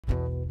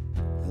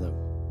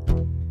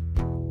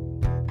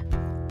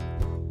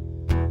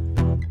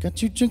Got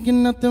you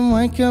drinking up them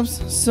white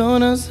cups,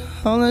 sodas,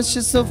 all that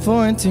shit so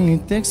foreign to you.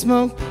 Thick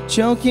smoke,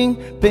 choking,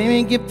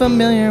 baby, get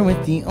familiar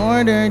with the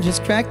order.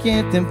 Just crack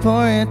it, then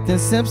pour it, then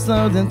sip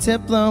slow, then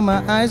tip low.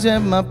 My eyes red,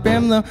 my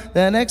brim low,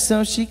 that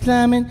XO, she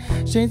climbing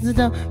straight to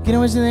the top. Getting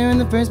what you there in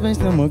the first place,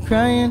 no more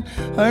crying.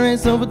 Heart rate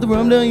slow with the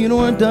rum down, you don't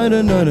want to die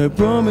tonight, I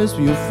promise.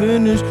 We'll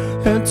finish,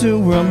 head to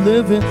where I'm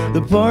living,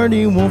 the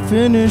party won't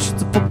finish.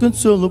 It's a fucking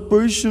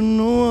celebration,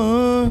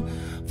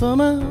 for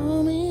my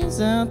homies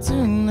out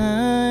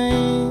tonight.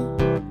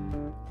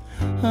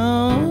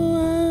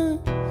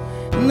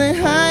 And they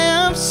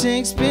high up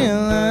Shakespeare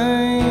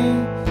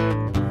line.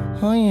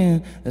 Oh yeah,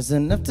 there's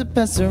enough to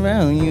pass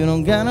around. You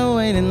don't gotta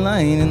wait in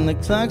line, and the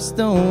clocks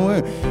don't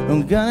work.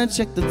 Don't gotta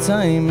check the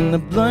time, and the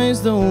blinds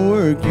don't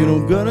work. You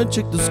don't gotta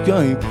check the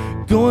sky.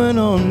 Going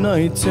all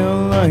night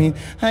till light.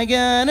 I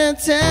got a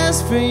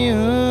test for you.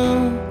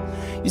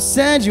 You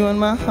said you want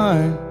my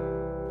heart.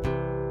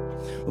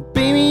 Well,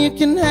 baby, you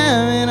can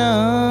have it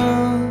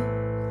all.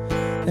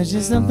 That's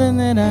just something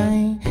that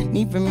I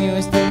need from you.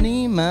 I still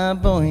need my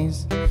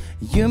boys.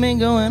 You been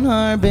going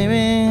hard,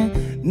 baby.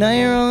 Now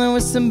you're rolling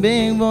with some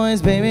big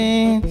boys,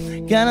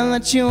 baby. Gotta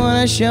let you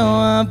wanna show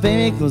off,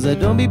 baby. Close that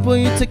door before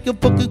you take your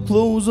fucking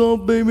clothes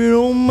off, baby,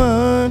 don't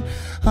mind.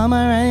 All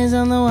my writings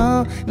on the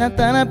wall. Not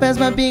that I passed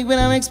my peak, but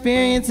I'm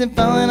experiencing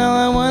falling. All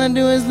I wanna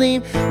do is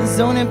leave the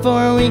zone in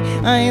for a week.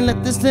 I ain't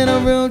left this little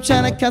room,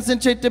 tryna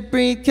concentrate to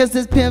breathe. Cause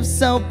this piff's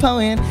so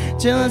potent.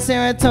 Chillin'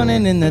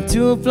 serotonin in the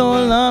 2-floor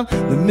alarm.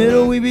 The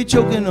middle we be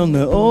choking on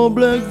the all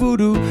black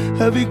voodoo.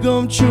 Heavy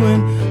gum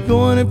chewing. Go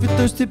on if you're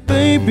thirsty,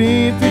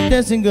 baby. If you're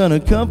dancing, gonna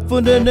come for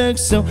the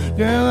next. So,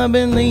 girl, I've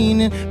been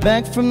leaning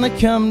back from the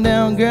come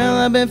down. Girl,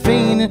 I've been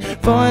fiending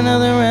for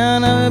another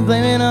round. I've been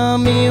blaming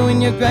on me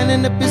when you're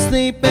grinding up your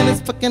sleep. And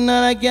it's fucking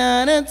all I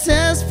got a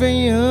test for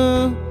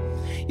you.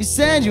 You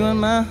said you want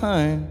my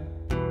heart.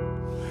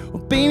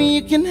 Well, baby,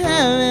 you can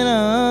have it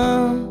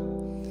all.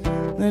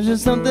 There's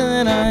just something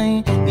that I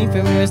need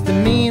from you. It's to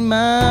me and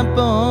my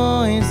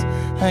boys.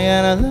 I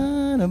got a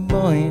lot of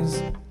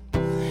boys,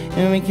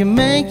 and we can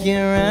make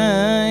it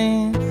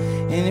right.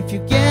 And if you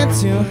get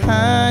too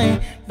high,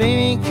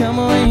 baby, come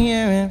over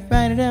here and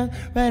write it out,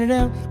 write it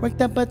out. Work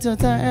that butt till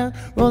tired out.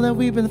 Roll that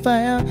weed, bring the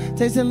fire out.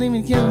 Taste it, leave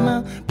me, kill them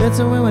out. Bet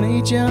so we wanna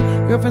eat you out.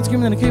 Girlfriend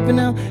screaming that I'm creeping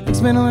out.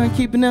 X-Men all around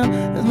keeping out.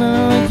 That's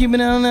my all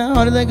keeping out now.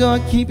 How did that go? I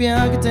keep you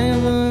out. I can tell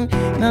you.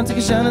 Now take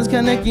a shot, it's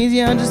kinda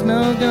easy. I just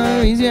smell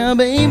gonna easy out,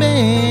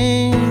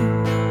 baby.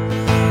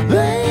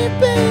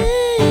 Baby,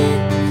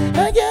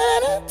 I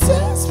got a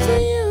test for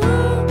you.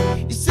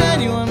 You said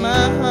you want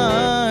my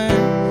heart.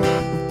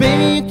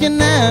 Baby, you can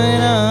have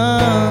it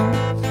all.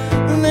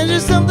 And there's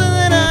just something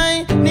that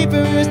I need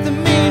from you. It's to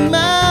me and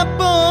my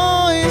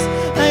boys.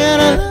 I got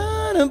a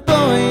lot of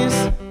boys,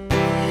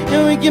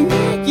 and we can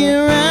make it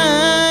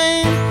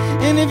right.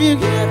 And if you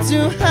get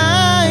too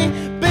high,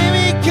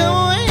 baby, come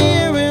over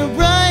here and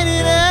write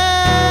it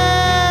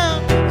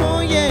out.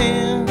 Oh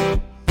yeah,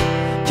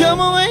 come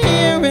over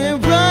here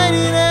and write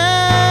it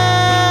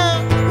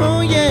out.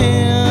 Oh yeah.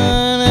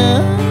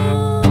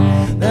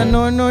 That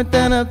north,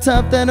 that up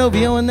top, that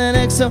OVO and that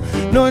XO.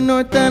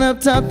 North, that up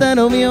top, that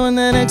OVO and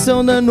that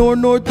XO. That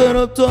north, that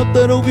up top,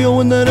 that OVO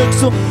and that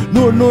XO.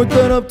 North,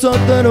 that up top,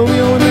 that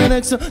OVO and that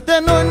XO.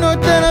 That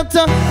north, that up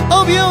top,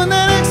 OVO and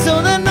that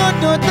XO. That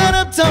north, that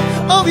up top,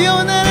 OVO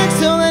and that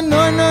XO. That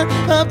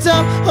north, up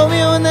top,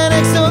 OVO and that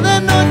XO.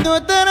 That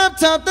north, that up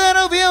top, that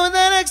OVO and that